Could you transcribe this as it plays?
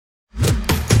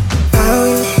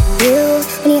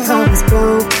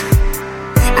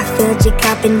filled your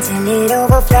cup until it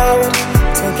overflowed.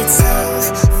 Took it so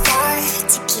far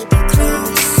to keep you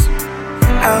close.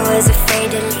 I was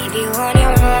afraid to leave you on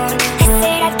your own. I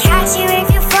said I'd catch you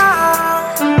if you fall,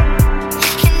 and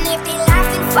if they laugh,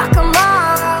 then fuck 'em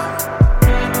all.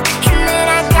 And then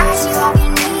I got you off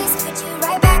your knees, put you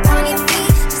right back on your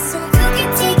feet, just so you can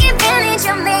take advantage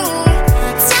of me.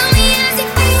 Tell me how's it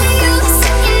feel,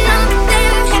 sitting up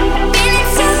there, feeling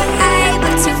so high,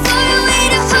 but too far away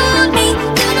to hold me.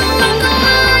 You know I'm the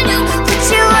one who put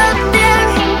you up there,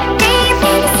 deep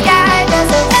in the sky.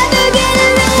 Does it ever get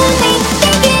lonely,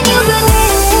 thinking you could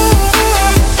live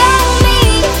without me,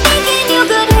 thinking you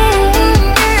could live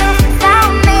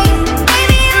without me?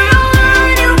 Baby, I'm the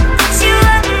one who put you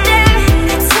up there,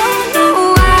 I don't know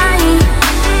why.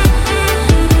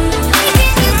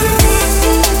 Thinking you could live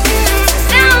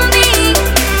without me,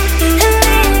 live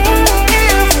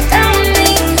without me.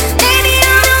 Baby,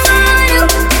 I'm the one who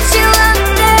put you up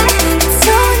there,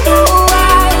 I don't know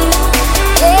why.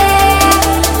 Yeah,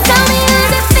 tell me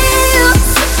how's it feel,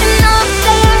 sitting up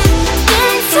there,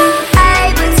 getting so high,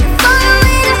 but too far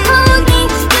away to hold me.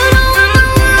 You know I'm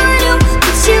the one who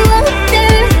put you up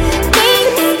there,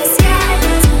 deep in the sky.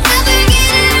 Does it ever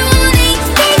get lonely,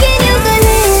 thinking you could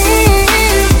live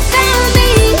without me,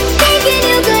 thinking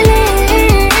you could live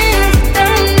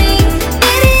without me?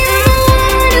 Baby, I'm the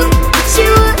one who put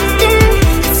you up there,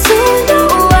 I don't know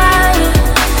why.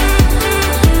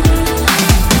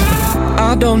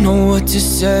 I don't know what to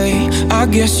say. I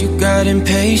guess you got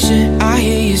impatient. I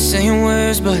hear you saying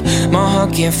words, but my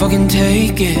heart can't fucking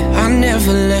take it. I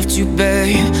never left you,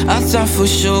 babe. I thought for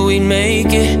sure we'd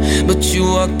make it, but you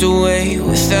walked away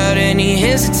without any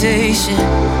hesitation.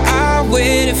 I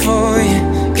waited for you,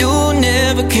 you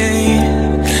never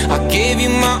came. I gave you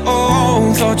my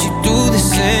all, thought you'd do the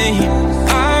same.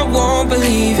 I won't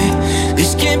believe it,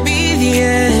 this can't be the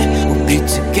end. We'll be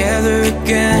together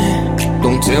again.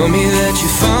 Don't tell me that you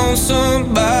found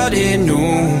somebody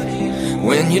new,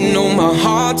 when you know my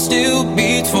heart still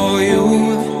beats for you.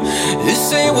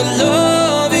 This ain't what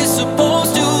love is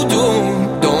supposed to do.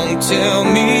 Don't tell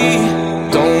me,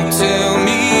 don't tell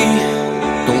me,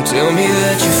 don't tell me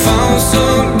that you found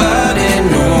somebody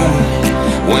new,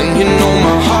 when you know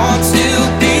my heart still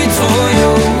beats for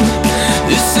you.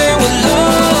 This ain't what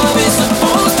love is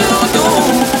supposed to do.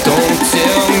 Don't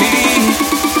tell me,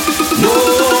 no.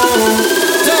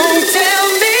 Don't tell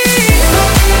me.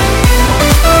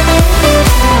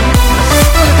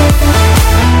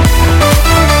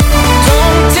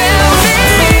 Don't tell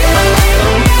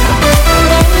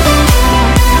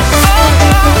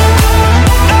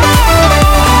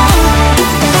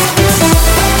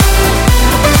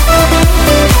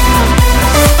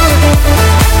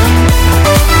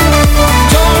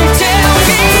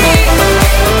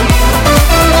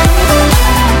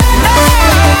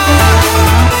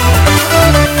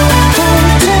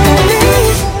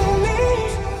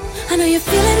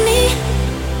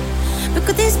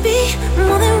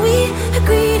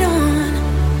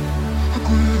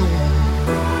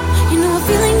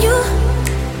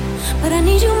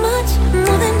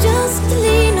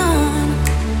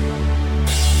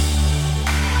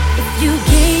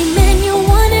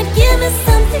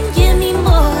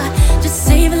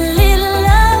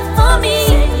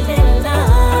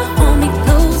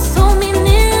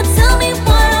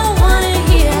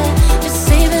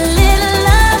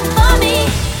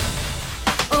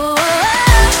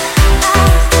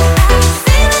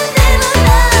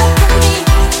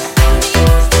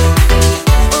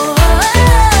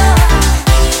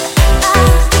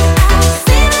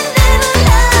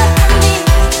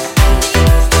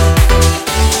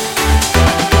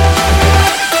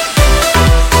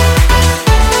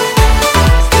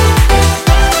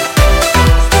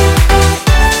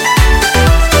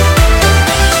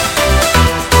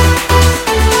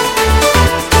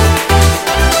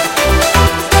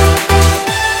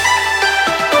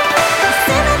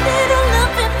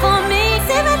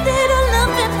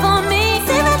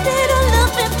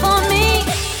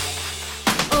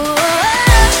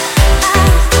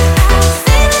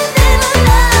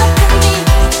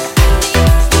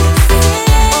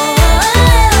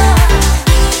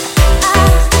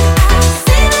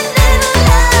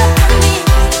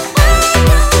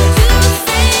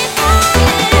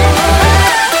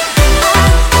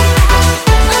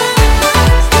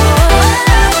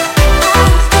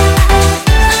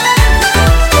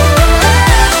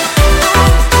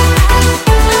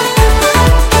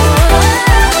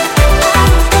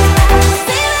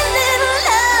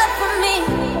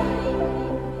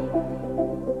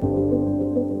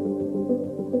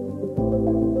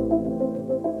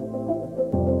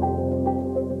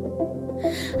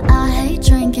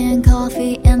drinking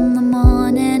coffee in the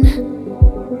morning.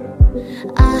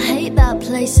 I hate that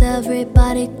place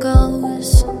everybody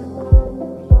goes.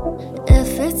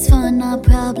 If it's fun, I'll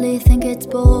probably think it's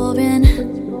boring.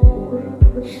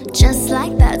 Just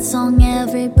like that song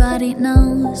everybody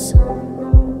knows.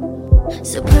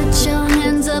 So put your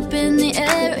hands up in the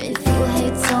air if you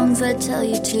hate songs that tell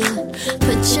you to.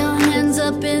 Put your hands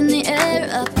up in the air,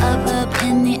 up, up, up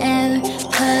in the air.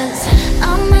 'Cause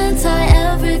I'm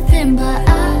anti-everything, but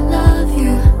I love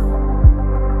you.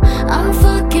 I'm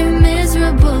fucking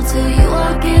miserable till you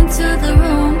walk into the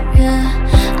room, yeah.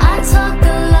 I talk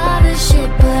a lot of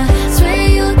shit, but swear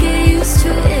you'll get used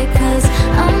to it. 'Cause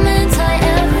I'm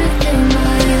anti-everything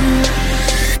but you.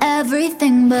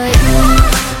 Everything but you.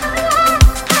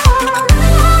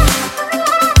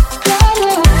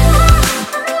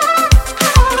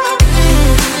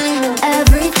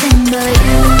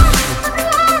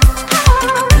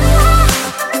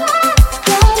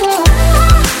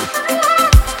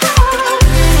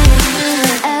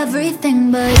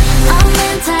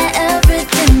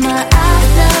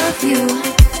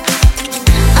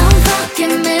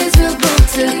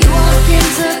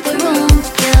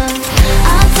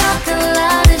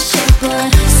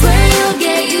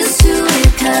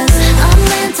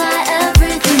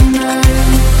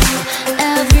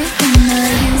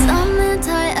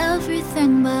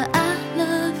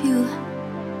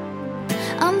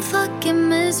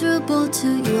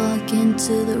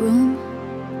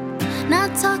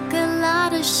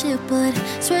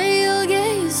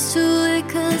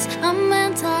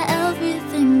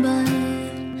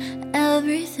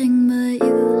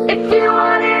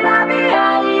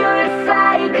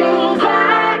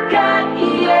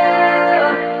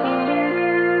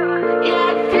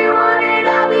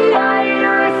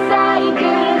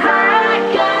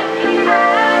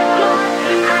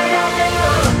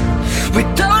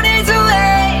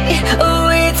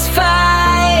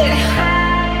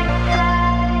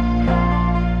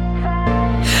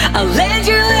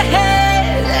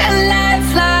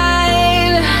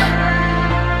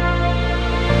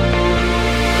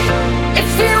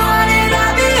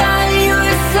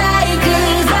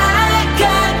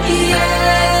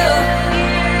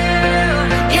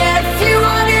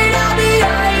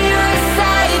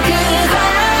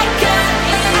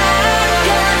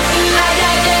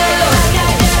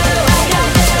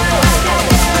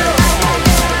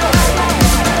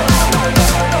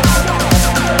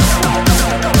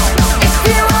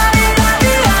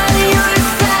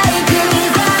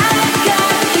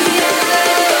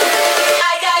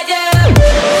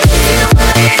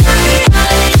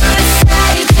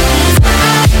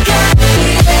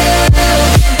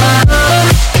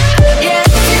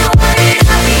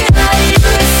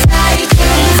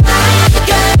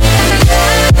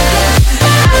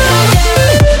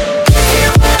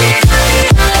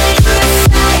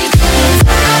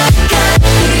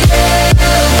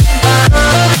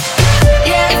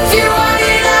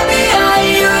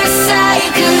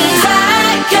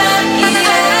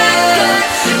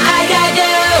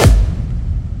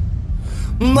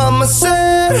 Mama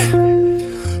said,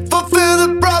 fulfill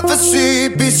the prophecy,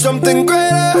 be something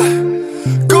greater.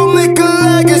 Go make a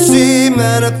legacy,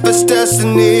 manifest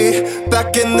destiny.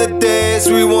 Back in the days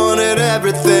we wanted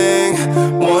everything,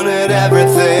 wanted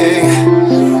everything.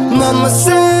 Mama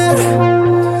said,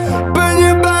 burn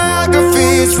your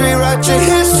biographies, rewrite your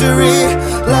history.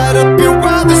 Light up your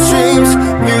wildest dreams,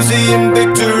 museum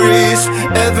victories.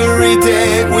 Every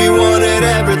day we wanted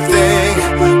everything,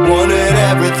 wanted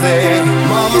everything.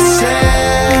 Mama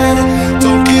said,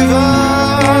 don't give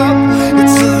up,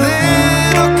 it's a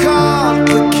little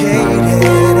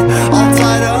complicated. All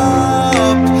tied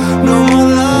up, no more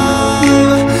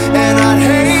love, and I'd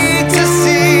hate to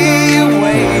see you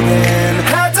waiting.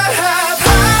 Had to have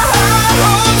high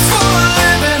hopes for a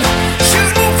living,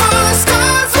 shooting for the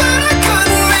stars when I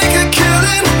couldn't make a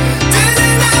killing.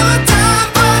 Didn't have a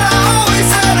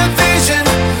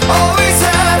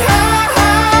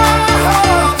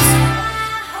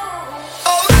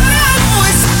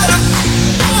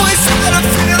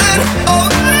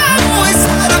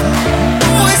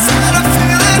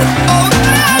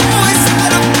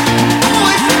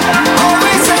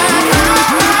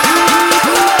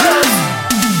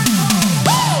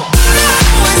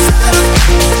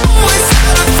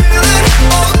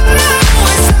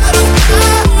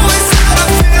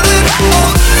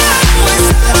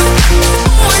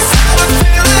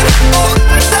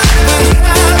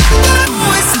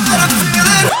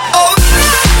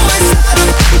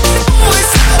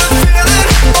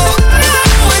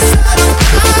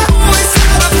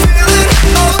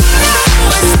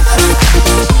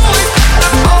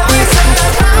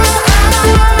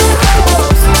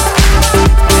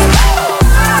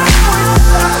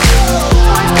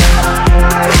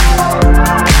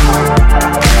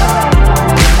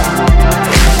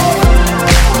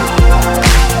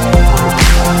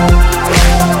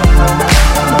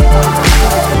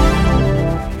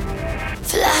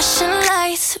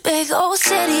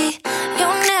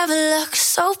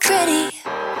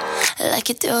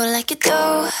you do, like you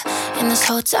do in this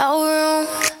hotel room.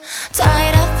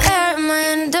 Tied up hair in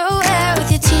my underwear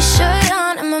with your t-shirt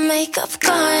on and my makeup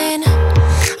gone.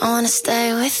 I wanna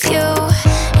stay with you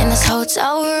in this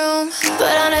hotel room.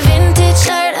 Put on a vintage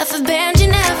shirt off a band you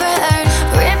never heard.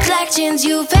 Ripped black jeans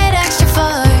you paid extra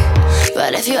for.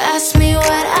 But if you ask me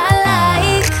what I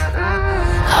like,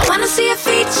 I wanna see your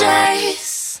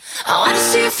features, I wanna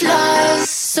see your flaws.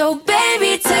 So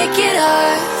baby, take it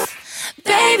off.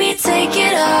 Baby, take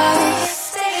it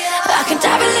off. I can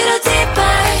dive a little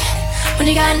deeper when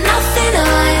you got nothing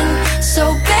on.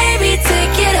 So baby,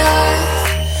 take it off.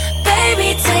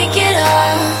 Baby, take it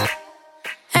off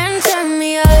and turn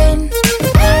me on.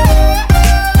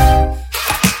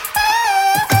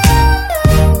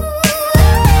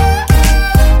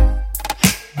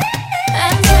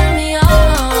 And turn me on.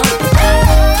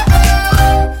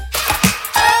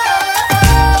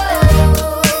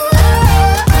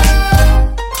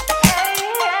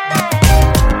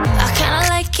 I kinda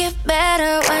like it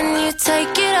better when you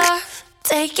take it off.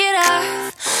 Take it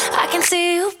off. I can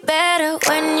see you better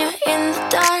when you're in the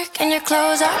dark and your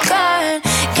clothes are gone.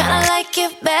 Kinda like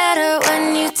it better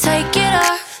when you take it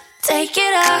off. Take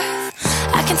it off.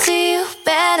 I can see you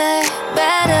better,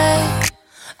 better.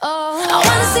 Oh, I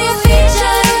wanna see your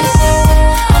features,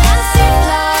 I wanna see your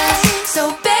flaws. So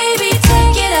baby,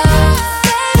 take it off.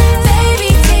 Baby,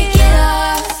 take it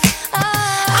off.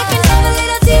 I can dive a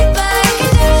little deeper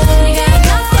when you got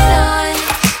nothing on.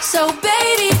 So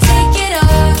baby, take it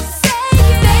off.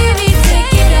 Baby,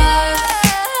 take it off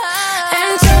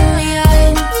and turn me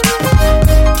on.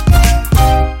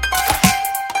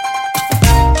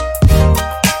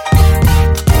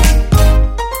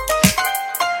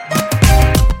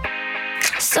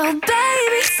 So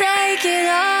baby, take it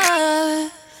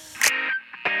off.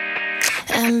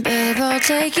 And babe, I'll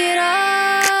take it off.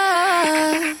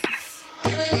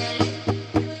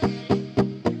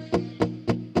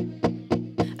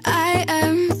 I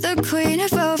am the queen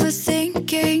of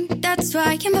overthinking. That's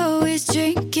why I'm always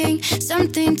drinking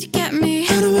something to get me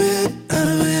Out of my head, out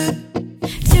of my head.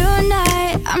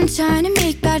 Tonight I'm trying to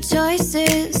make bad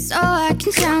choices so I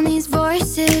can drown these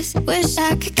voices. Wish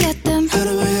I could get them Out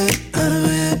of my head, out of my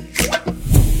head.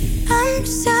 I'm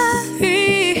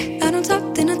sorry, I don't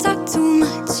talk, then I talk too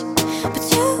much. But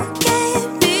you get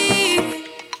me,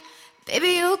 baby,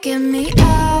 you get me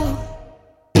out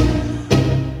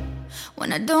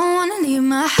when I don't wanna leave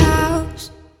my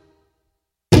house.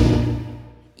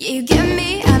 Yeah, you get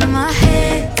me out of my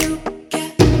head. You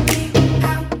get me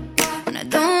out when I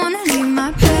don't wanna leave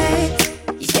my bed.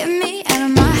 You get me out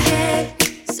of my head,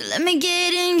 so let me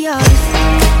get in yours.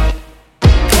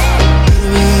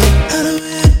 Out of my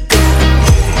head.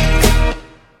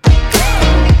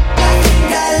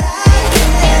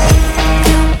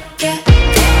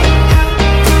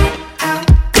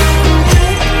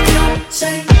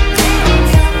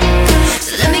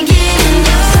 So let me get in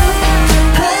yours.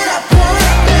 Pull up,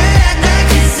 back like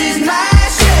this is my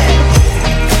shit.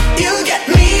 You get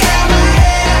me out my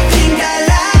head, I think I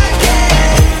like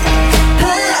it.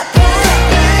 Pull up,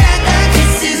 back like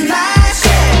this is my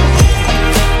shit.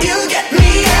 You get me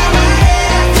out my head,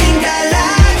 I think I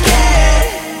like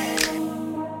it.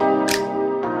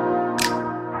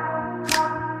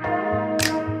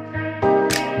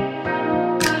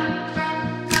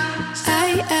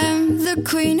 I am the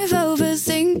queen of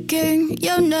overthinking.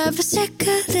 You're never sick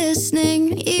of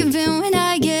listening, even when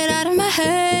I get out of my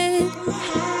head.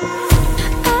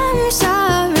 I'm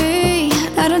sorry,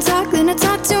 I don't talk, then I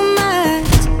talk too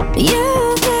much.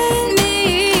 You get me,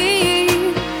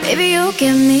 baby, you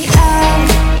get me out.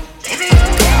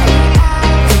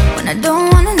 When I don't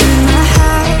wanna leave my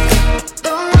house.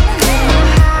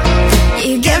 Yeah,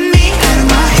 you get me out of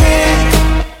my head.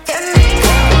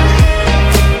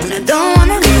 When I don't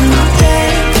wanna leave my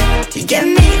bed, you get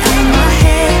me out of my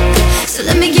head. So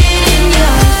let me get in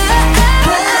yours.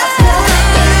 Pull up,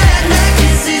 back like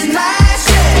this is my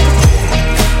shit.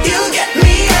 You get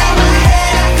me out my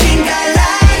head, I think I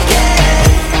like it.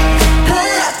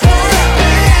 Pull up,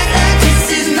 back like this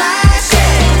is my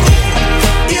shit.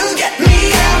 You get me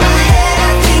out my head,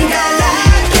 I think I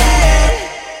like it.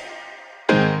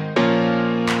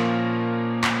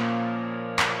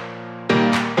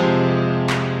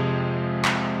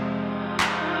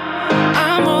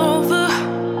 I'm overdue.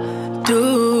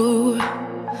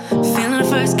 Feeling the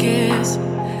first kiss,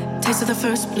 taste of the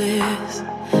first bliss.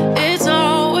 It's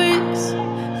always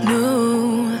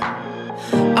new,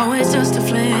 always just a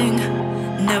fling,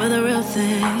 never the real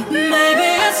thing. Maybe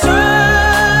it's true.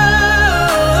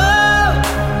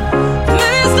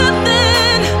 Maybe it's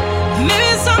nothing. Maybe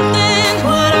it's something.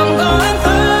 What I'm going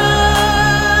through.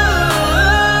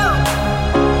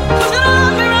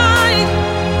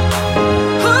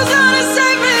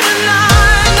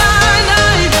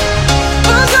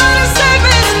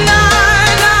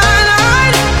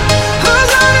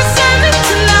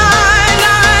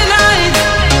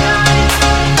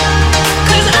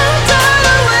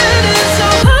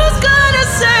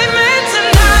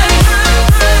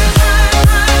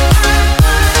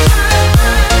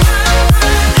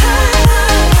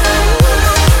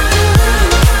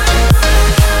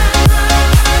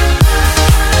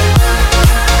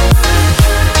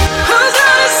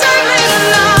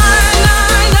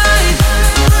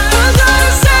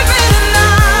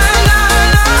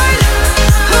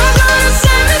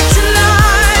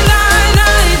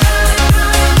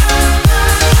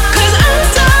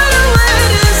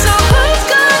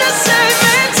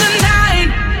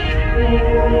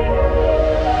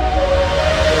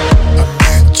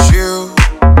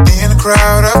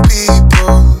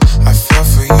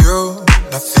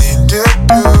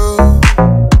 do.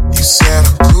 You said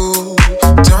I'm cool,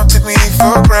 don't take me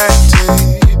for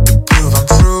granted. To prove I'm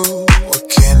true, what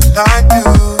can I do?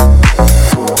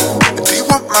 Do you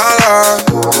want my love?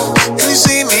 Can you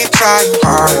see me trying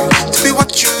hard to be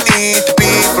what you need to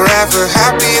be forever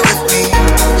happy with me?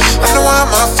 I know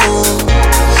I'm a fool,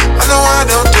 I know I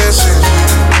don't deserve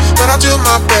you, but I'll do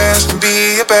my best to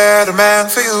be a better man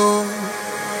for you.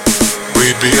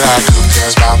 We'd be like, who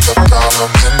cares about the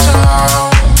problems in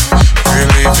town? We're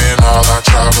leaving all our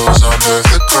troubles under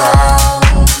the ground.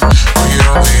 We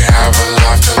only have a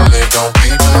life to live, don't be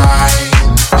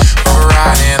blind. We're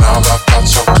riding all our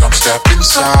thoughts, so come step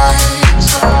inside.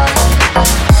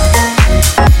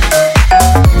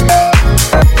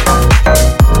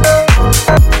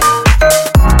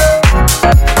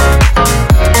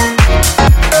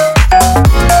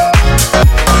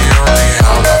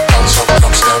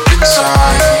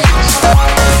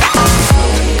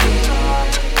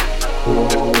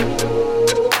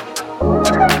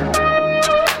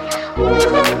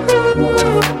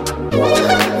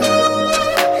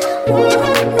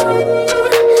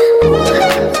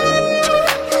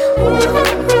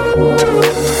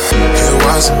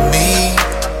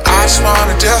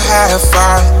 Have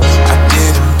fun. I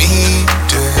didn't mean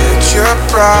to hurt your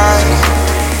pride.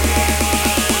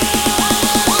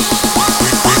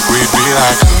 We'd be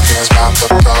like, who cares about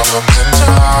the problems in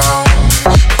town?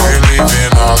 We're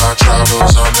leaving all our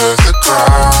troubles under the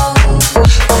ground.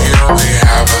 We only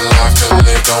have a life to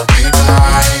live, don't be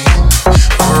blind.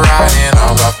 We're riding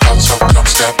all our thoughts, so come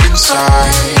step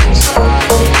inside.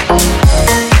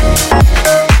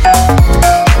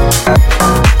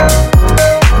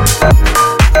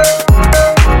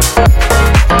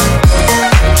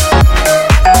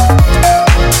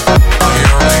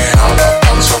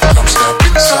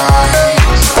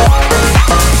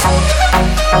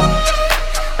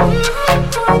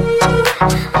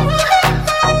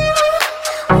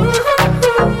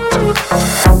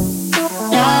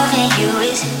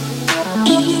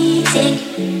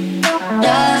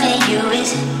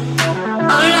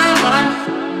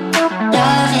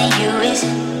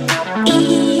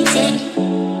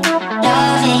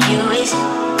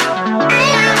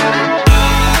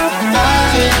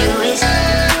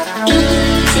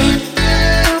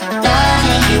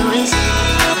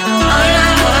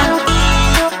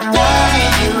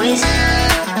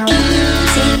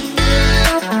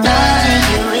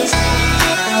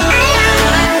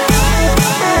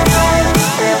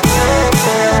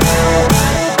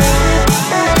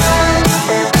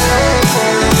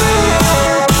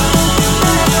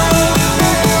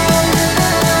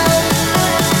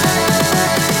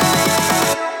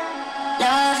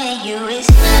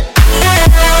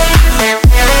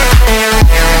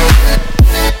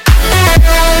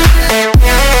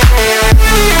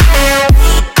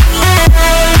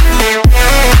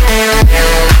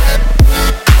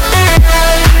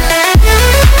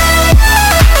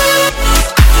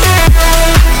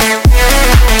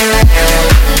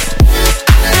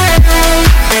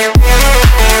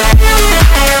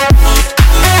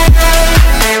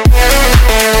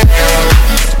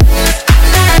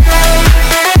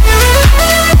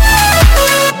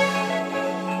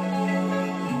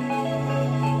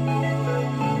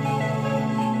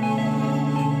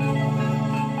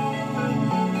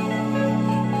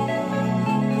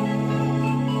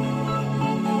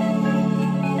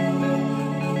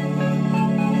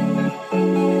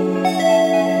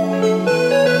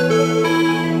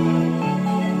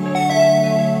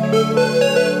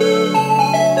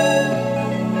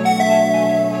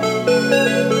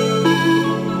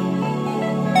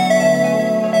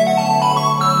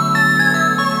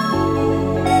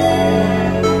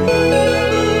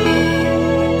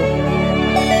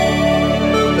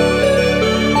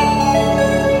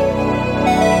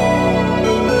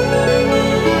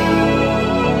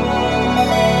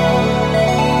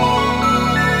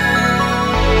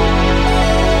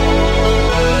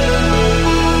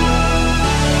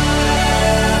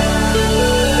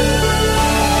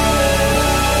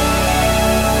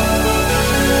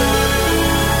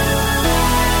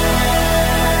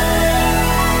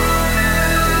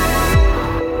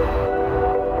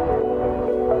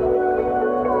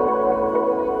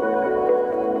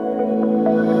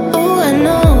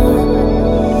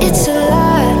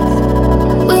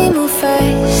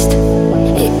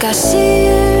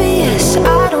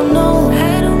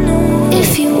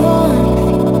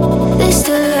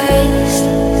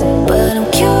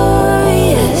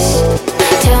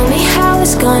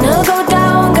 gonna go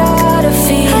down, got a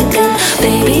feeling.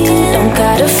 Baby, you don't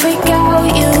gotta freak out,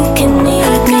 you can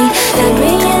need me. Let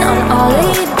me in on all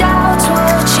of your doubts,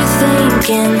 what you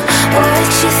thinking, what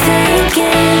you thinking.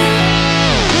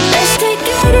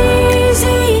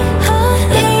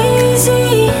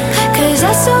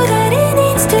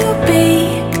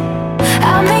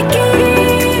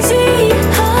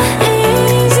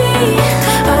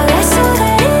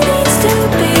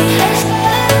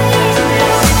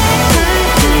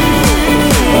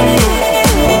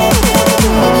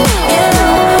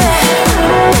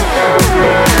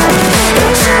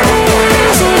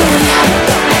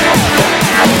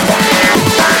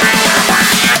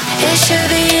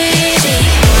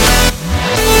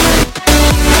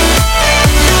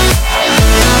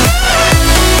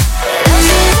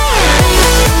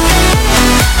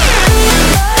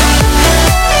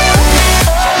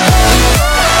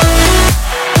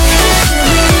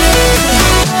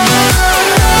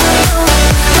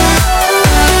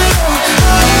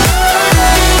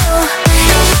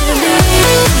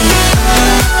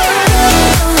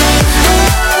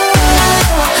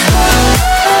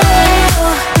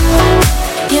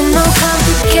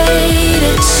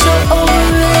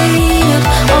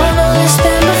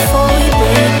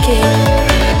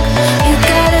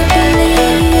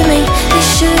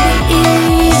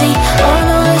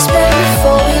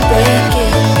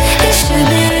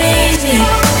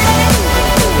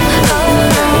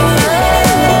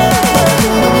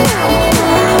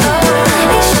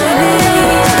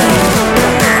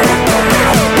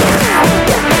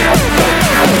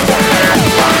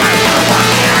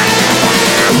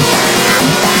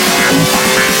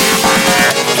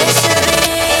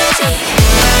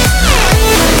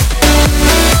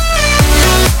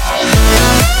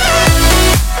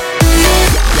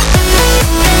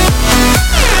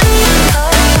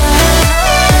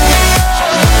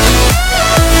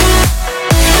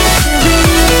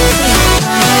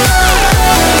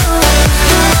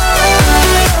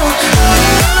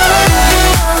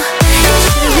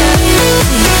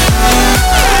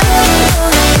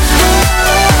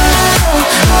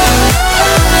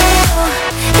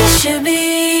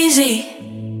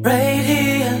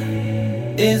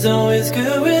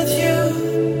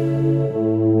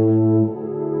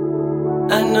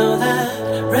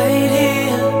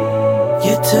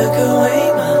 took away